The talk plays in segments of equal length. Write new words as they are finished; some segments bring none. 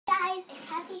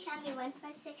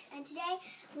Tammy156, and today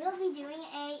we'll be doing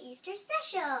a Easter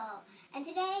special. And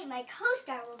today my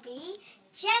co-star will be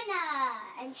Jenna,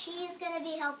 and she's going to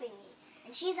be helping me.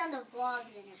 And she's on the vlogs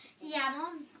and everything. Yeah, I'm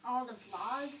on all the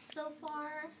vlogs so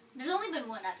far. There's only been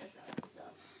one episode, so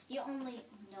you only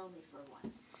know me for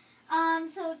one.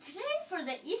 So today for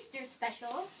the Easter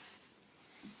special,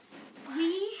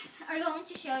 we are going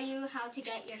to show you how to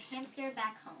get your hamster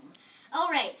back home. All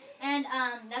right, and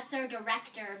that's our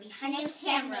director behind the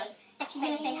camera. She's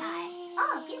gonna say hi.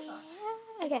 Oh, beautiful.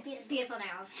 Okay. Beautiful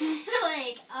nails. So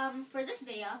for this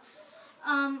video,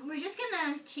 we're just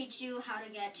gonna teach you how to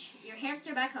get your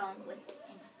hamster back home with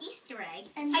an Easter egg.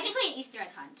 It's technically an Easter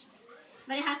egg hunt,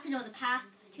 but it has to know the path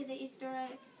to the Easter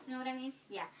egg. You know what I mean?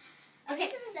 Yeah. Okay.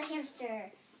 This is the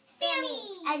hamster,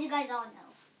 Sammy, as you guys all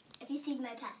know. If you've seen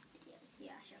my past videos.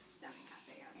 Yeah, she has so many past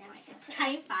videos. Like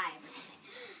type 5 or something.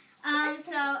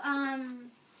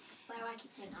 Why do I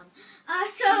keep saying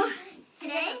So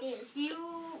today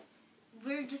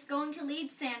we're just going to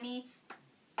lead Sammy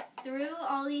through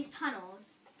all these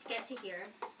tunnels to get to here,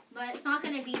 but it's not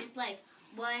going to be just like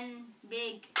one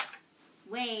big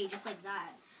way just like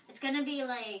that. It's going to be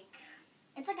like,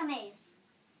 it's like a maze.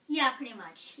 Yeah, pretty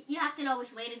much. You have to know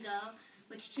which way to go,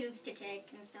 which tubes to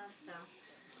take and stuff. So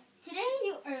today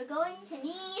you are going to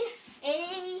need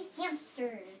a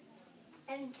hamster.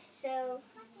 And so,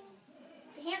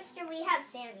 the hamster, we have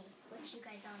Sammy, which you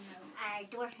guys all know. Our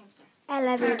dwarf hamster. I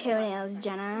love your toenails,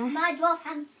 Jenna. It's my dwarf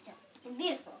hamster. It's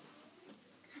beautiful.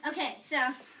 Okay,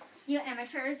 so you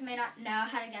amateurs may not know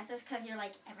how to get this because you're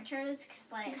like amateurs.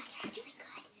 Cause like, you guys are actually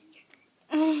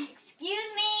good.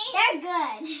 Excuse me? They're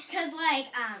good. Because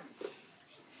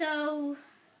so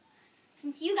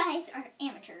since you guys are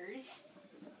amateurs,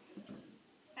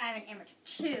 I'm an amateur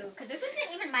too. Because this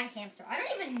isn't even my hamster. I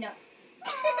don't even know. Aww,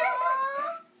 look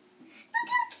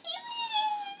how cute it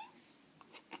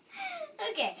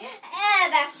is. Okay,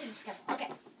 back to the schedule.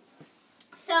 Okay,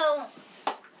 so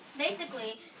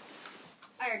basically,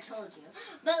 I already told you,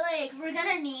 but we're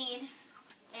gonna need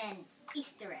an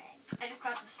Easter egg. I just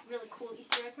got this really cool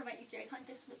Easter egg for my Easter egg hunt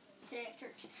today at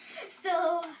church.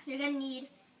 So you're gonna need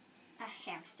a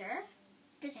hamster.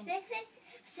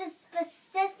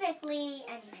 Specifically,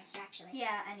 any hamster, actually.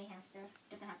 Yeah, any hamster.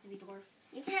 Doesn't have to be dwarf.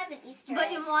 You can have an Easter egg.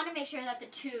 But you want to make sure that the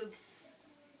tubes,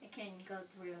 it can go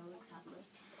through exactly.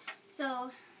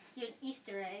 So, your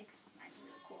Easter egg, might be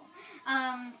really cool.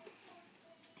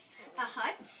 A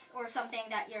hut, or something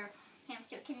that your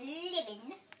hamster can live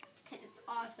in, because it's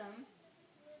awesome.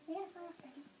 Yeah,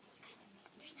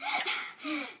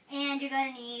 and you're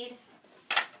going to need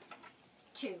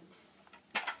tubes.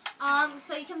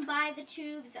 So you can buy the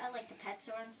tubes at the pet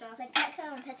store and stuff. Like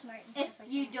Petco and PetSmart and stuff like that.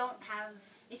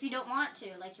 If you don't want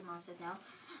to, like your mom says now,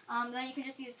 then you can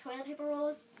just use toilet paper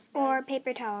rolls. Or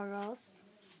paper towel rolls.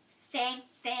 Same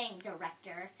thing,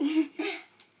 director.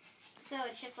 So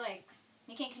it's just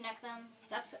you can connect them.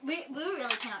 We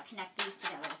really cannot connect these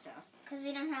together, so. Because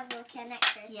we don't have little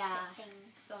connectors. Yeah.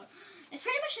 So it's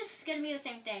pretty much just going to be the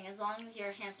same thing as long as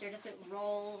your hamster doesn't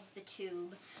roll the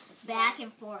tube back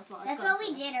and forth while it's That's what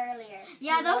we did earlier.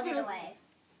 Yeah, that was it away.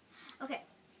 Okay.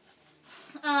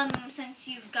 Since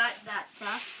you've got that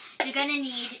stuff, you're going to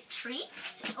need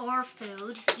treats or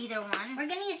food, either one. We're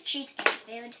going to use treats and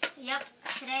food. Yep.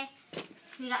 Today,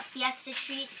 we got Fiesta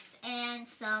treats and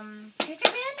some... Treats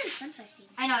are banned and sunflower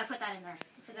seeds. I know, I put that in there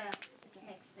for the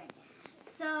next thing.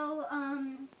 So,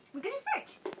 we're going to start.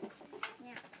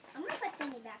 Yeah. I'm going to put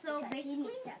Sammy back so because he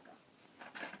needs to go.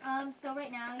 So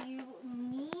right now, you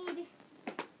need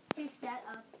to set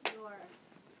up your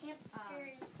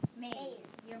maze.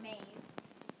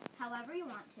 However you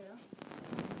want to.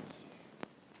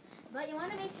 But you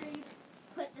want to make sure you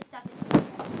put the stuff in.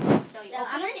 So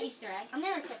I'm going to Easter egg. I'm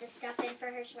going to put the stuff in for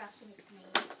her while she makes the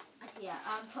maze. Yeah,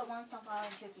 put one sunflower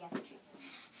and 2 Fiesta treats.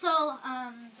 So,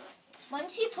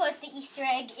 once you put the Easter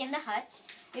egg in the hut,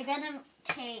 you're going to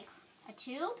take a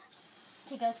tube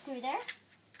to go through there.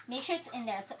 Make sure it's in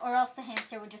there, or else the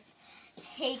hamster would just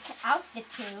take out the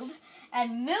tube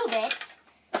and move it.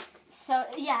 So,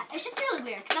 yeah, it's just really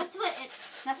weird, because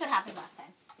that's what happened last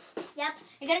time. Yep.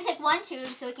 You're going to take one tube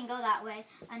so it can go that way,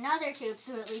 another tube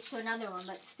so it leads to another one,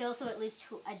 but still so it leads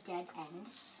to a dead end.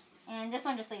 And this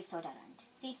one just leads to a dead end.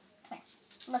 See? Come here.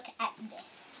 Look at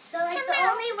this. So, the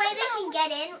only way they can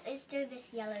get in is through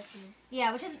this yellow tube.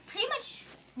 Yeah, which is pretty much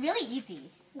really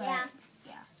easy. Yeah.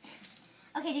 Yeah.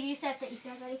 Okay, did you set the Easter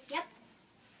egg ready? Yep.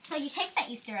 So you take that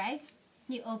Easter egg,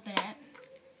 you open it.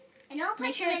 And don't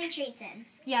put too many treats in.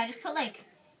 Yeah, just put a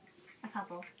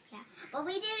couple. Yeah. What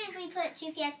we did is we put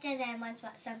 2 Fiestas and 1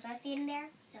 sunflower seed in there.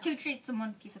 2 treats and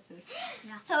 1 piece of food.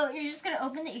 Yeah. So you're just gonna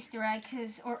open the Easter egg,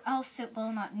 or else it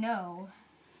will not know.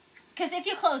 Because if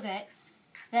you close it,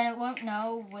 then it won't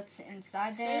know what's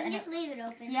inside So there. you and just leave it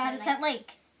open. yeah, for,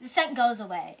 the scent goes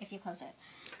away if you close it.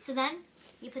 So then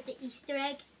you put the Easter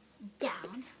egg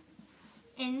down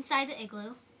inside the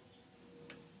igloo.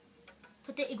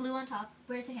 Put the igloo on top.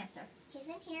 Where's the hamster? He's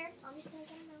in here. I'm just gonna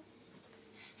get him out.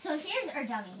 So here's our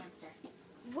dummy hamster.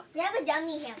 We have a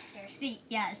dummy hamster. See,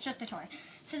 yeah, it's just a toy.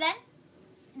 So then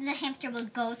the hamster will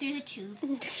go through the tube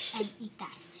and eat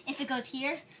that. If it goes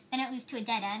here, then it leads to a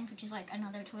dead end, which is like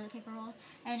another toilet paper roll.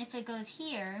 And if it goes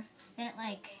here, then it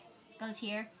like goes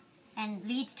here and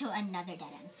leads to another dead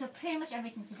end. So pretty much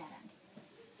everything's a dead end.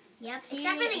 Yep,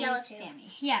 except for the Here yellow is tube.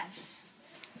 Sammy. Yeah.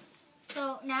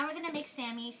 So now we're gonna make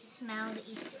Sammy smell the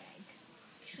Easter egg.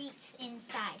 Treats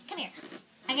inside. Come here.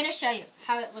 I'm gonna show you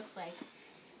how it looks like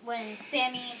when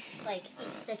Sammy like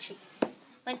eats the treats.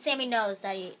 When Sammy knows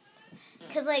that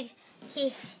because like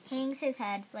he hangs his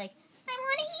head like, I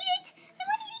want to eat it. I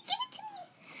want you to give it to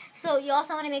me. So you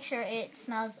also want to make sure it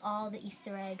smells all the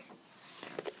Easter egg.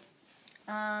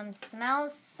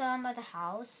 Smells some of the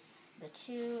house, the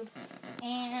tube,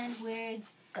 and we're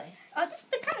good. Oh, this is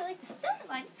kind of like the stuff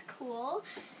line. It's cool.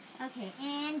 Okay,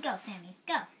 and go, Sammy.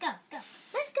 Go, go, go.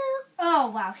 Let's go.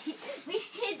 Oh, wow. We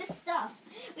hid the stuff.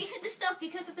 We hid the stuff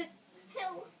because of the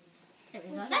hill. There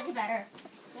we go. That's better.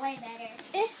 Way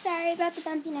better. Sorry about the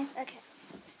bumpiness. Okay.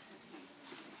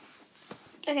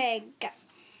 Okay, go.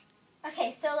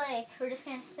 Okay, so like we're just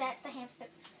gonna set the hamster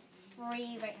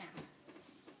free right now.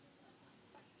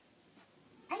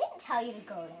 I didn't tell you to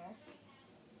go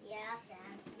there. Yeah, Sam.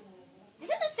 This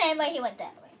is the same way he went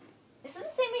that way. This is the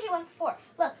same way he went before.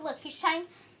 Look, look, he's trying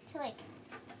to like.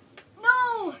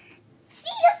 No!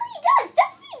 See, that's what he does.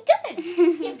 That's what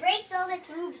he does. It breaks all the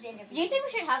tubes and everything. Do you think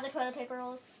we should have the toilet paper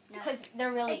rolls? No. Because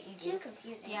they're really It's easy. too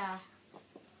confusing. Yeah.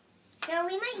 So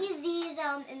we might use these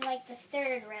in like the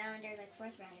 3rd round or like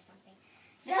 4th round or something.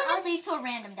 So This one I'll just leads to a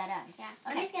random dead end. Yeah.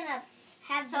 I'm Okay. just gonna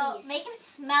have So these. make him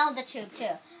smell the tube too,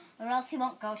 or else he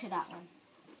won't go to that one.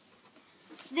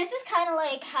 This is kind of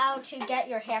like how to get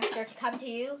your hamster to come to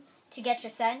you to get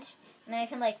your scent, and then it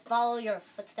can like follow your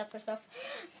footsteps or stuff.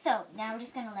 So now we're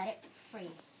just gonna let it free.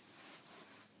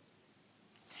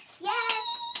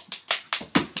 Yes.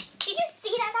 Did you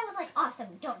see that? That was like awesome.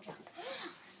 Don't jump.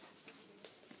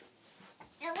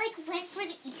 It like went for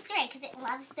the Easter egg because it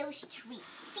loves those treats.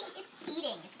 See, it's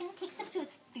eating. It's gonna take some to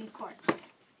its food court.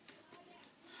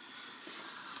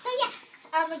 So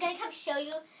yeah, we're gonna come show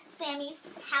you Sammy's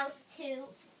house too.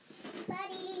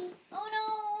 Buddy. Oh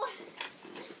no!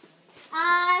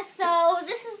 So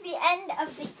this is the end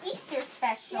of the Easter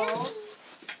special.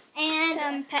 And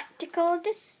Some technical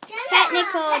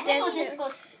technical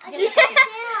difficulties.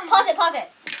 Pause it.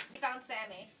 We found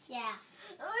Sammy. Yeah.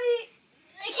 I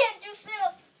can't do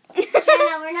sit-ups.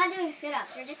 Jenna, we're not doing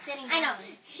sit-ups. We're just sitting down. I know.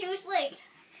 She was like,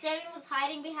 Sammy was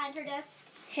hiding behind her desk.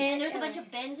 And there's a bunch of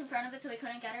bins in front of it, so we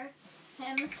couldn't get her.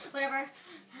 Him, whatever.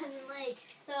 And like,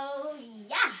 so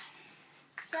yeah.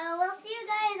 So we'll see you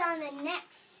guys on the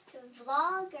next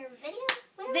vlog or video.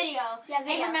 Whatever. Video. Yeah,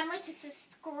 video. And remember to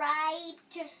subscribe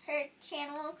to her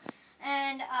channel.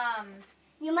 And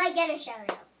You might get a shout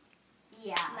out.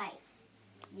 yeah. Might.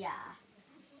 Yeah.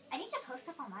 I need to post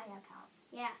up on my account.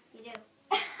 Yeah, you do.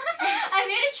 I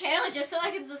made a channel just so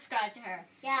I can subscribe to her.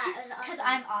 Yeah, it was awesome. Because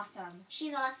I'm awesome.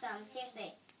 She's awesome,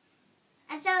 seriously.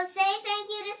 And so say thank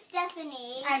you to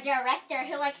Stephanie. Our director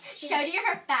who like showed you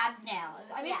her fab nails.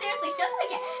 I mean Yeah. seriously, don't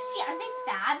forget. See, aren't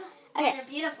they fab? Yeah, Okay. they're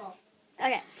beautiful.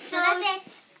 Okay. So that's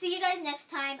it. See you guys next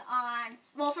time on,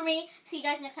 well for me, see you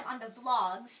guys next time on the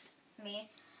vlogs. Me.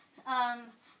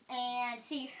 And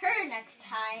see her next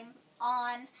time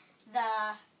on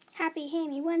the Happy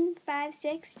Hammy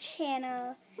 156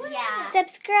 channel. yeah.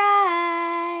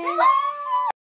 Subscribe.